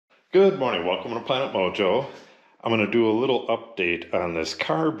Good morning, welcome to Planet Mojo. I'm going to do a little update on this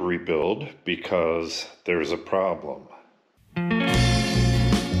carb rebuild because there's a problem.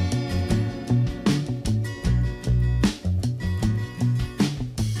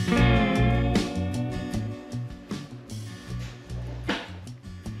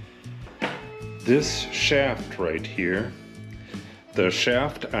 This shaft right here, the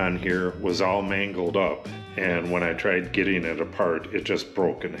shaft on here was all mangled up, and when I tried getting it apart, it just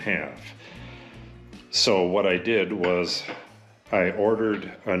broke in half. So what I did was I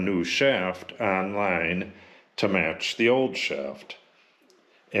ordered a new shaft online to match the old shaft.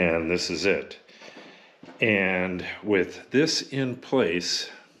 And this is it. And with this in place,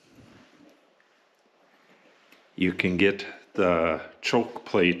 you can get the choke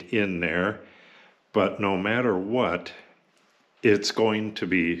plate in there, but no matter what, it's going to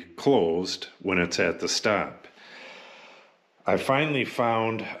be closed when it's at the stop. I finally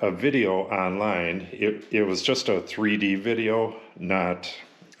found a video online. It was just a 3D video, not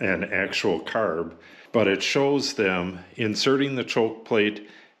an actual carb, but it shows them inserting the choke plate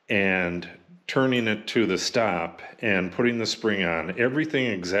and turning it to the stop and putting the spring on. Everything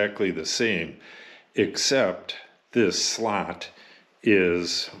exactly the same, except this slot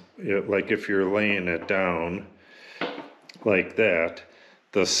is, like if you're laying it down like that,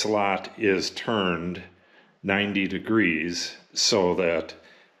 the slot is turned 90 degrees so that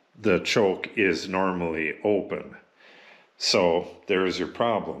the choke is normally open. So there's your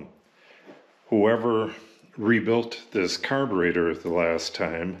problem. Whoever rebuilt this carburetor the last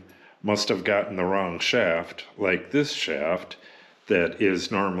time must have gotten the wrong shaft, like this shaft that is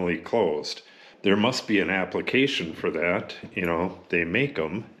normally closed. There must be an application for that. You know, they make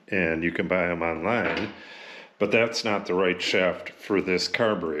them and you can buy them online, but that's not the right shaft for this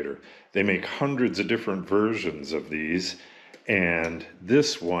carburetor. They make hundreds of different versions of these, and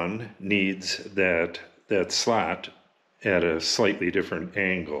this one needs that slot at a slightly different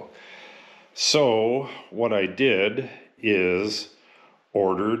angle. So what I did is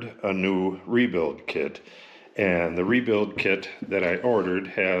ordered a new rebuild kit, and the rebuild kit that I ordered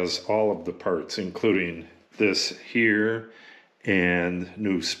has all of the parts, including this here and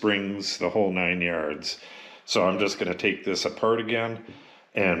new springs, the whole 9 yards. So I'm just going to take this apart again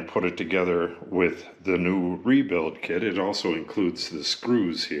and put it together with the new rebuild kit. It also includes the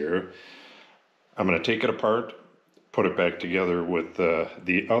screws here. I'm going to take it apart, put it back together with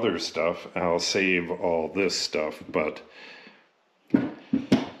the other stuff. I'll save all this stuff, but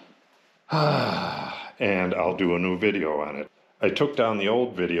and I'll do a new video on it. I took down the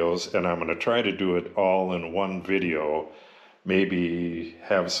old videos and I'm going to try to do it all in one video. Maybe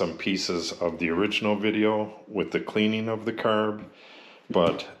have some pieces of the original video with the cleaning of the carb,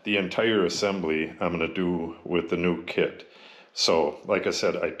 but the entire assembly I'm going to do with the new kit. So like I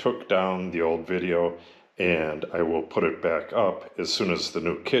said, I took down the old video and I will put it back up as soon as the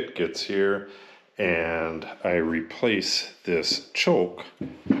new kit gets here, and I replace this choke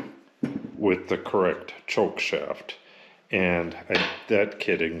with the correct choke shaft. And that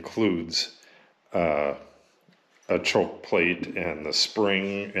kit includes a choke plate and the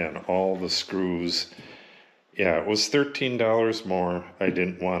spring and all the screws. Yeah, it was $13 more. I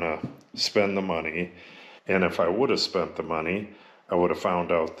didn't want to spend the money. And if I would have spent the money, I would have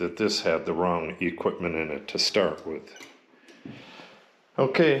found out that this had the wrong equipment in it to start with.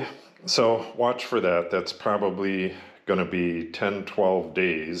 Okay, so watch for that. That's probably going to be 10-12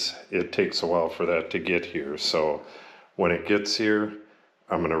 days. It takes a while for that to get here. So when it gets here,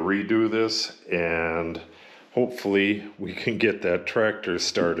 I'm going to redo this, and hopefully we can get that tractor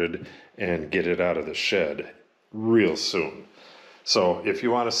started and get it out of the shed real soon. So if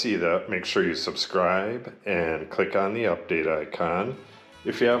you want to see that, make sure you subscribe and click on the update icon.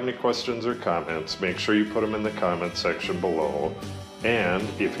 If you have any questions or comments, make sure you put them in the comment section below. And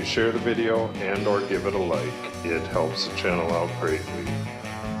if you share the video and or give it a like, it helps the channel out greatly.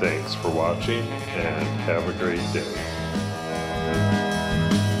 Thanks for watching and have a great day.